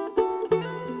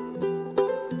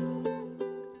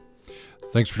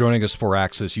 Thanks for joining us for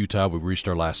Access Utah. We've reached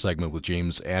our last segment with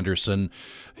James Anderson.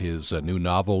 His new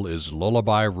novel is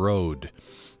Lullaby Road.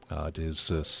 It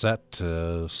is set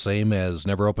same as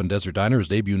Never Open Desert Diner, his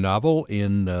debut novel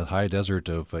in high desert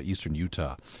of eastern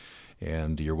Utah.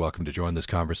 And you're welcome to join this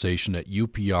conversation at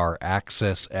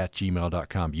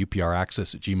upraccess@gmail.com,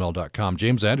 upraccess@gmail.com.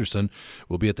 James Anderson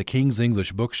will be at the King's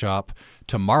English Bookshop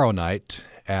tomorrow night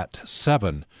at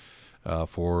 7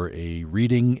 for a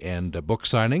reading and a book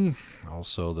signing.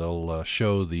 Also, they'll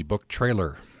show the book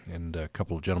trailer, and a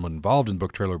couple of gentlemen involved in the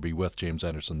book trailer will be with James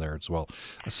Anderson there as well.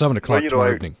 7 o'clock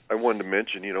tomorrow evening. I wanted to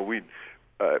mention,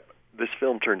 this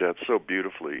film turned out so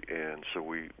beautifully, and so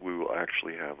we will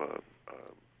actually have a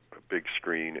big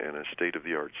screen and a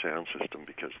state-of-the-art sound system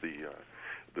because the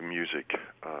music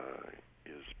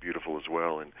is beautiful as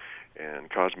well. And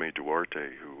Cosme Duarte,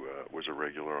 who was a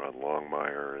regular on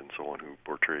Longmire and so on, who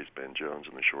portrays Ben Jones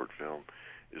in the short film,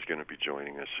 is going to be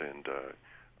joining us, and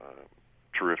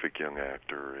terrific young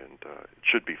actor, and it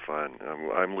should be fun.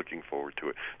 I'm looking forward to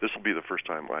it. This will be the first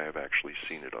time I have actually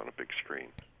seen it on a big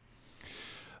screen.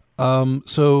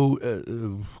 So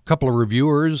a couple of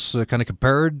reviewers kind of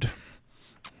compared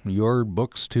your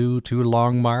books to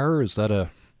Longmire. Is that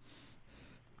a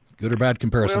good or bad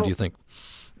comparison, do you think?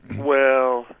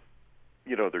 Well,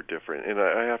 they're different. And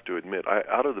I have to admit,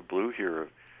 out of the blue here,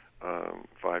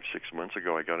 5-6 months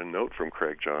ago, I got a note from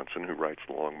Craig Johnson, who writes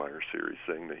the Longmire series,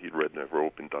 saying that he'd read Never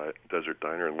Open Desert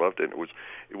Diner and loved it. And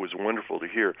it was wonderful to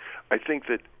hear. I think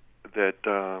that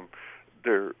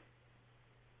there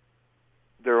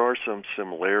are some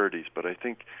similarities, but I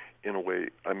think in a way,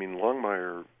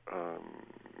 Longmire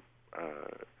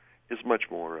is much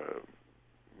more a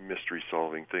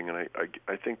mystery-solving thing, and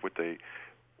I think what they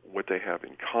have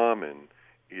in common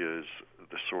is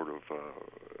the sort of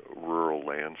rural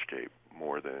landscape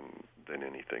more than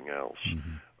anything else.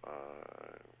 Mm-hmm.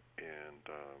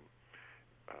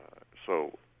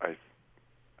 So I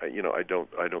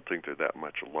don't think they're that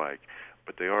much alike,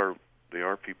 but they are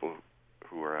people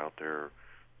who are out there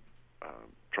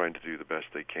trying to do the best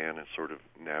they can and sort of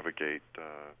navigate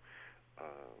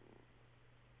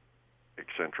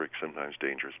eccentric, sometimes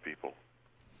dangerous people.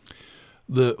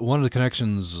 One of the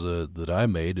connections that I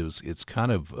made it's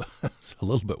kind of it's a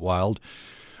little bit wild,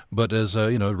 but as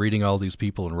reading all these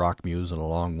people in Rock Muse and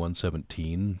along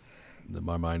 117,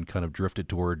 my mind kind of drifted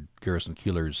toward Garrison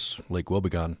Keillor's Lake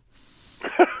Wobegon.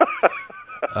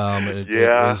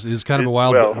 It is kind of a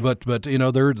wild, but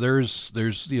there's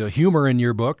humor in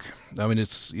your book.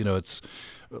 It's a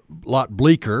lot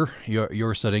bleaker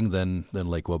your setting than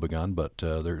Lake Wobegon, but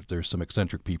there's some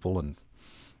eccentric people and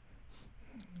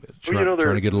trying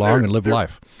to get along and live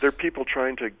life. There are people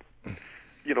trying to,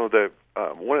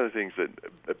 one of the things that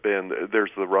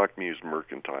there's the Rock Muse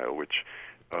Mercantile, which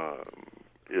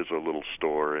is a little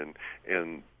store, and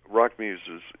Rock Muse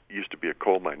used to be a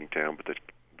coal mining town, but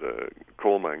the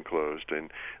coal mine closed,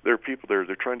 and there are people there.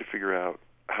 They're trying to figure out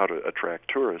how to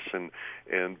attract tourists, and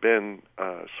Ben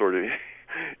sort of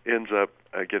ends up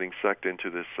getting sucked into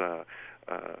this.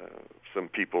 Some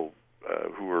people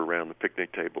who were around the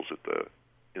picnic tables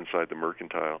inside the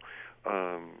Mercantile,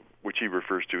 which he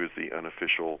refers to as the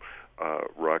unofficial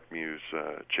Rock Muse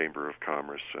Chamber of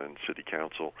Commerce and City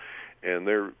Council, and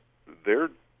they're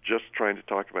just trying to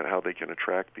talk about how they can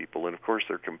attract people, and of course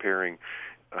they're comparing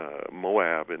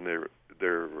Moab, and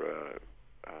they're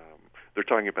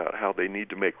talking about how they need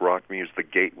to make rock music the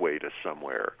gateway to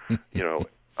somewhere,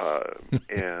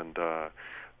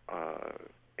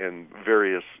 and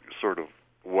various sort of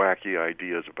wacky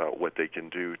ideas about what they can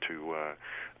do to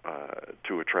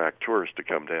attract tourists to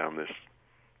come down this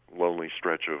lonely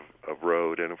stretch of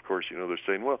road. And of course, they're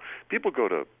saying, well, people go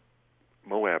to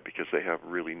Moab because they have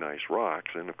really nice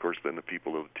rocks, and of course then the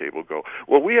people at the table go,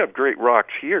 well, we have great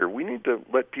rocks here. We need to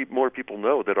let more people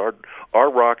know that our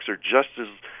rocks are just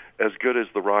as good as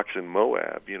the rocks in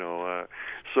Moab, and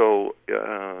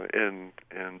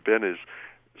Ben is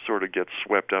sort of gets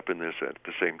swept up in this. At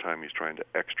the same time, he's trying to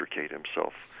extricate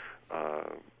himself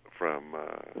from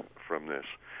this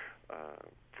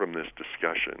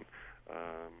discussion.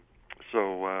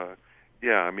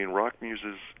 Rock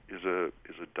music is a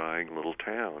dying little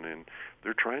town, and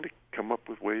they're trying to come up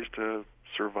with ways to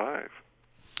survive.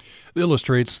 It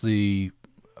illustrates the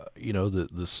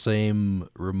same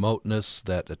remoteness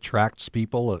that attracts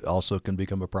people also can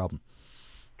become a problem.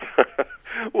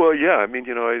 Well, yeah, in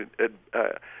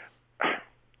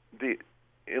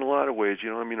a lot of ways,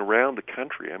 around the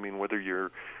country, whether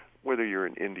you're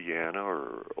in Indiana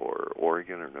or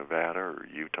Oregon or Nevada or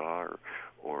Utah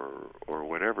or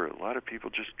whatever, a lot of people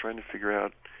just trying to figure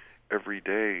out every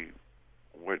day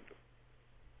what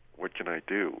can I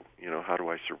do? How do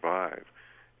I survive?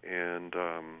 And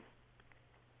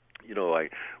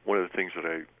one of the things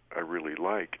that I really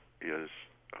like is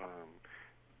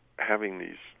having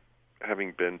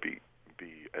Ben be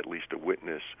at least a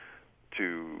witness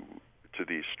to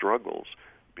these struggles,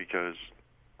 because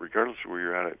regardless of where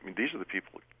you're at, these are the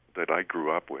people that I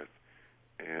grew up with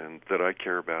and that I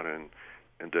care about and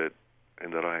that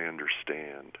I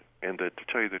understand, and that, to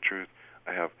tell you the truth,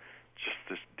 I have just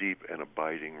this deep and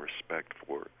abiding respect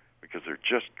for, because they're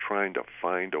just trying to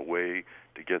find a way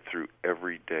to get through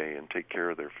every day and take care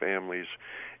of their families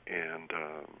and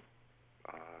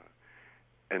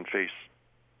face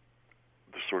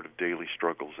the sort of daily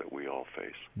struggles that we all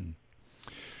face.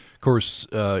 Of course,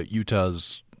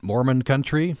 Utah's Mormon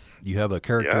country. You have a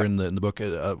character in the book.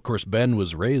 Of course, Ben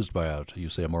was raised by a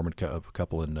Mormon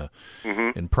couple in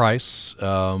Price.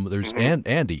 There's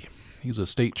Andy. He's a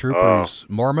state trooper. He's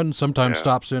Mormon. Sometimes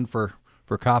stops in for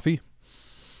coffee.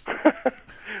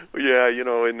 Yeah,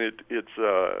 and it's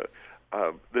the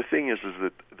thing is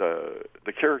that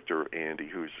the character Andy,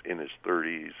 who's in his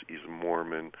 30s, he's a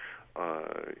Mormon,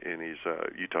 and he's a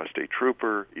Utah State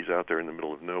Trooper. He's out there in the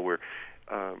middle of nowhere,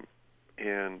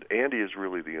 and Andy is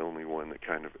really the only one that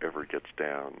kind of ever gets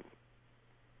down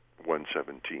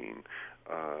 117,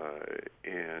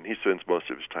 and he spends most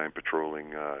of his time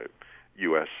patrolling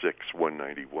US 6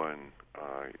 191,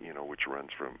 which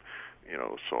runs from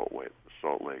Salt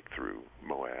Lake through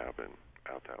Moab and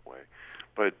out that way.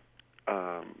 But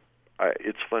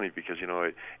it's funny because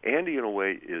Andy in a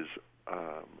way is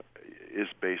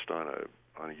based on a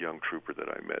young trooper that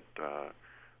I met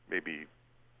maybe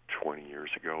 20 years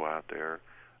ago out there,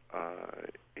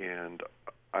 and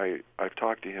I've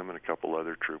talked to him and a couple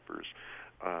other troopers,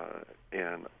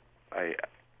 and I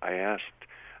asked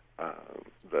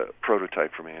the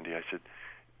prototype from Andy. I said,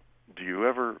 "Do you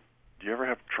ever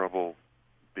have trouble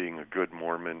being a good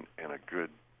Mormon and a good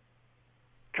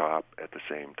cop at the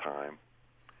same time?"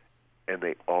 And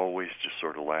they always just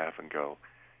sort of laugh and go,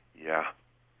 "Yeah,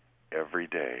 every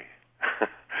day."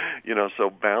 So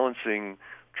balancing,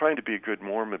 trying to be a good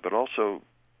Mormon, but also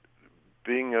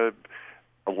being a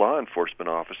law enforcement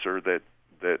officer that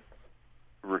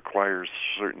requires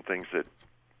certain things that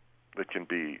can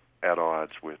be at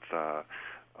odds with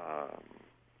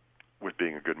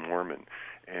being a good Mormon.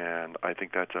 And I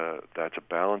think that's a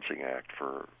balancing act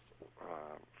for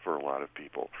a lot of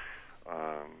people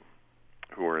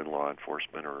who are in law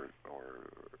enforcement or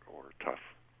tough,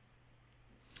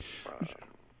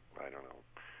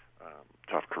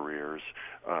 tough careers.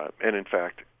 And in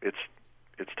fact, it's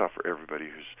tough for everybody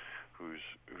who's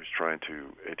trying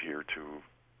to adhere to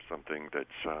something that's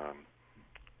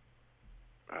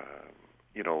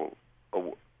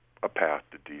a path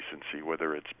to decency,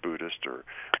 whether it's Buddhist or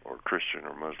Christian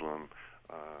or Muslim,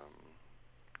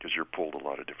 because you're pulled a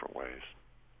lot of different ways.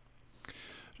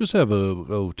 Just have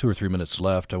 2 or 3 minutes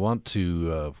left. I want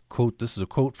to quote. This is a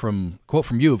quote from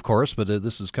you, of course, but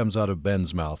comes out of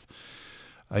Ben's mouth.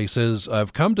 He says,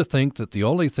 "I've come to think that the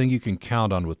only thing you can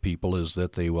count on with people is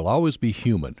that they will always be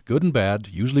human, good and bad,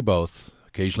 usually both,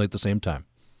 occasionally at the same time."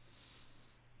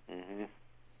 Mm-hmm.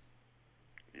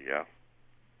 Yeah.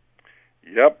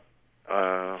 Yep.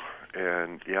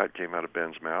 And it came out of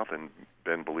Ben's mouth, and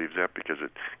Ben believes that because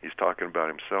he's talking about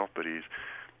himself, but it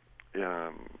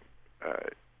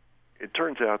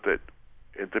turns out that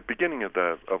at the beginning of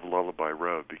Lullaby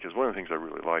Road, because one of the things I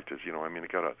really liked is,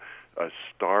 it got a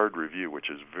starred review, which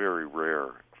is very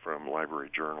rare from Library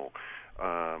Journal,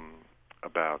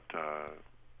 about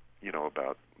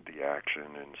about the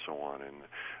action and so on,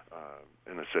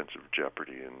 and a sense of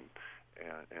jeopardy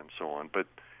and so on. But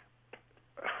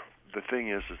the thing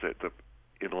is that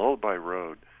in Lullaby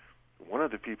Road, one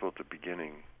of the people at the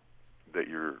beginning that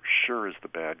you're sure is the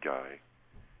bad guy,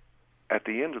 at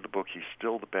the end of the book, he's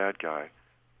still the bad guy,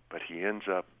 but he ends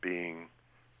up being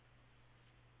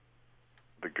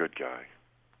the good guy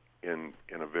in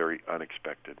a very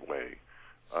unexpected way.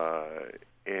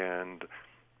 And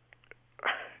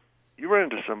you run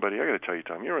into somebody, I got to tell you,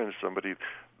 Tom, you run into somebody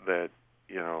that,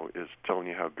 is telling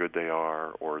you how good they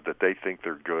are, or that they think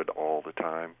they're good all the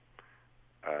time.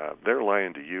 They're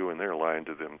lying to you, and they're lying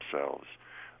to themselves.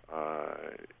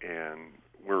 And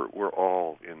we're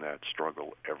all in that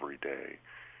struggle every day.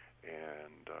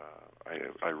 And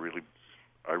I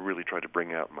really try to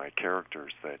bring out my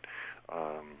characters that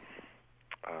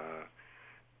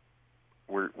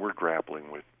we're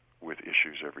grappling with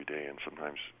issues every day, and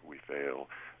sometimes we fail.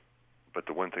 But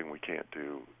the one thing we can't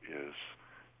do is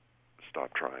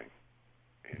stop trying,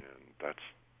 and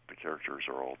the characters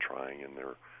are all trying in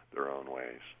their own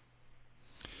ways.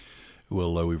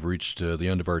 Well, we've reached the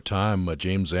end of our time.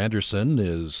 James Anderson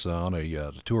is on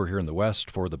a tour here in the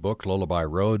West for the book Lullaby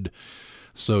Road.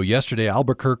 So yesterday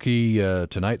Albuquerque,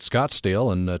 tonight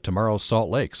Scottsdale, and tomorrow Salt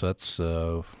Lake.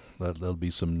 So that'll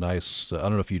be some nice. I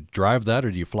don't know if you drive that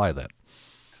or do you fly that.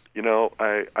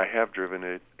 I have driven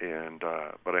it, and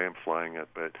but I am flying it.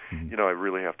 But I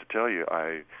really have to tell you,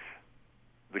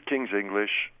 the King's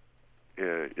English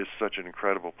is such an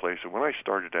incredible place. And when I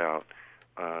started out,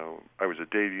 I was a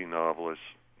debut novelist.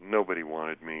 Nobody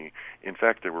wanted me. In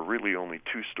fact, there were really only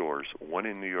two stores, one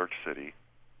in New York City,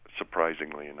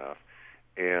 surprisingly enough,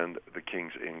 and the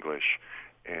King's English.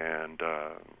 And,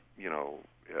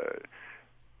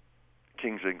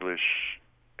 King's English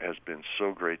has been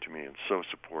so great to me and so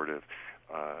supportive.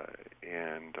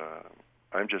 And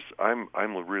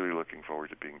I'm really looking forward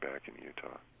to being back in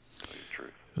Utah, to tell you the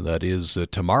truth. That is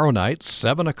tomorrow night,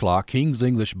 7 o'clock, King's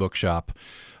English Bookshop,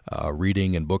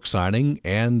 reading and book signing,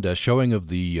 and showing of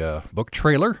the book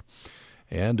trailer.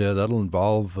 And that'll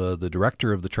involve the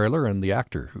director of the trailer and the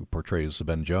actor who portrays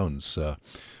Ben Jones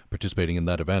participating in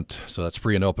that event. So that's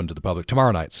free and open to the public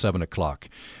tomorrow night, 7 o'clock.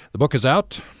 The book is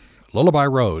out, Lullaby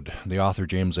Road. The author,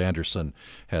 James Anderson,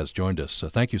 has joined us. So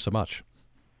thank you so much.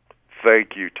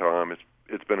 Thank you, Tom.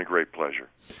 It's been a great pleasure.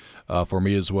 For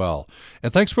me as well.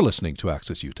 And thanks for listening to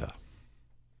Access Utah.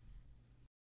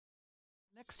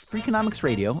 Next, Freakonomics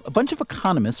Radio, a bunch of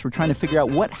economists were trying to figure out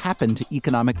what happened to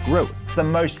economic growth. The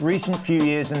most recent few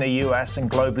years in the US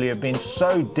and globally have been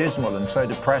so dismal and so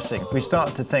depressing. We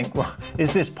start to think, well,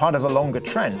 is this part of a longer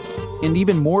trend? And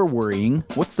even more worrying,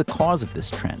 what's the cause of this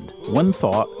trend? One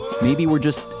thought, maybe we're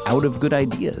just out of good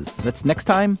ideas. That's next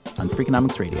time on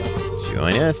Freakonomics Radio.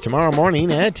 Join us tomorrow morning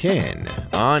at 10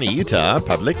 on Utah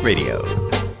Public Radio.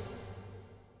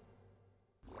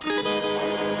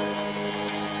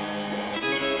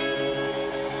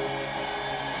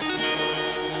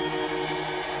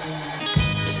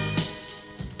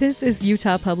 This is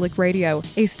Utah Public Radio,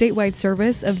 a statewide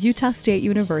service of Utah State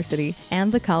University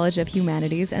and the College of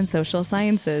Humanities and Social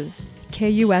Sciences.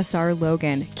 KUSR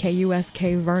Logan,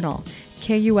 KUSK Vernal,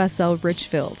 KUSL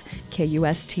Richfield,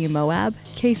 KUST Moab,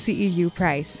 KCEU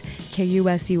Price,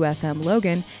 KUSU-FM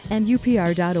Logan, and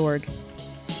UPR.org.